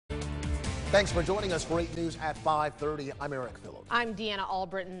Thanks for joining us for 8 News at 5:30. I'm Eric Phillips. I'm Deanna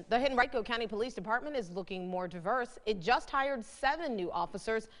Albritton. The Henrico County Police Department is looking more diverse. It just hired 7 new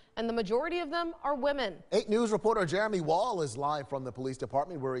officers, and the majority of them are women. 8 News reporter Jeremy Wall is live from the police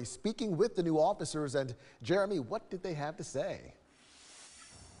department where he's speaking with the new officers. And Jeremy, what did they have to say?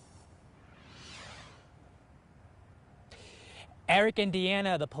 Eric and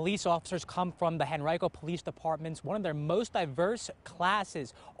Deanna, the police officers come from the Henrico Police Department's one of their most diverse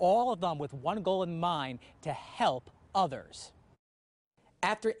classes, all of them with one goal in mind: to help others.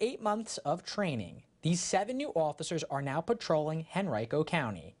 After 8 months of training, these 7 new officers are now patrolling Henrico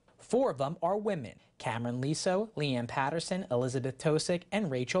County. 4 of them are women: Cameron Liso, Leighann Patterson, Elizabeth Tosick,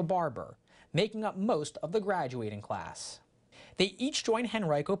 and Rachel Barbour, making up most of the graduating class. They each joined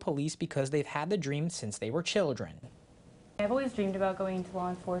Henrico Police because they've had the dream since they were children. I've always dreamed about going into law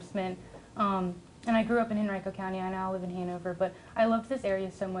enforcement, and I grew up in Henrico County. I now live in Hanover, but I loved this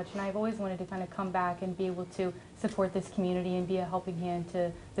area so much, and I've always wanted to kind of come back and be able to support this community and be a helping hand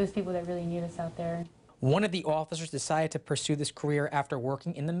to those people that really need us out there. One of the officers decided to pursue this career after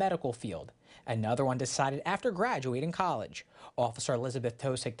working in the medical field. Another one decided after graduating college. Officer Elizabeth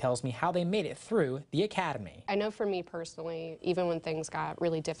Tosick tells me how they made it through the academy. I know for me personally, even when things got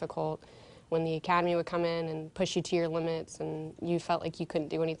really difficult, when the academy would come in and push you to your limits and you felt like you couldn't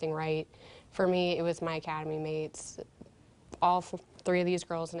do anything right, for me it was my academy mates, all 3 of these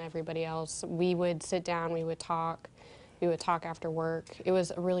girls and everybody else. We would sit down, we would talk after work. It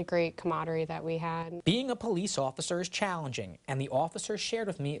was a really great camaraderie that we had. Being a police officer is challenging, and the officers shared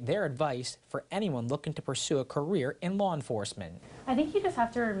with me their advice for anyone looking to pursue a career in law enforcement. I think you just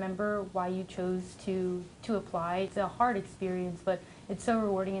have to remember why you chose to apply. It's a hard experience, but it's so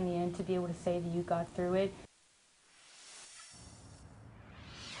rewarding in the end to be able to say that you got through it.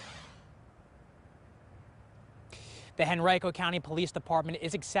 The Henrico County Police Department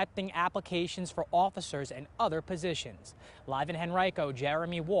is accepting applications for officers and other positions. Live in Henrico,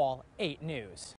 Jeremy Wall, 8 News.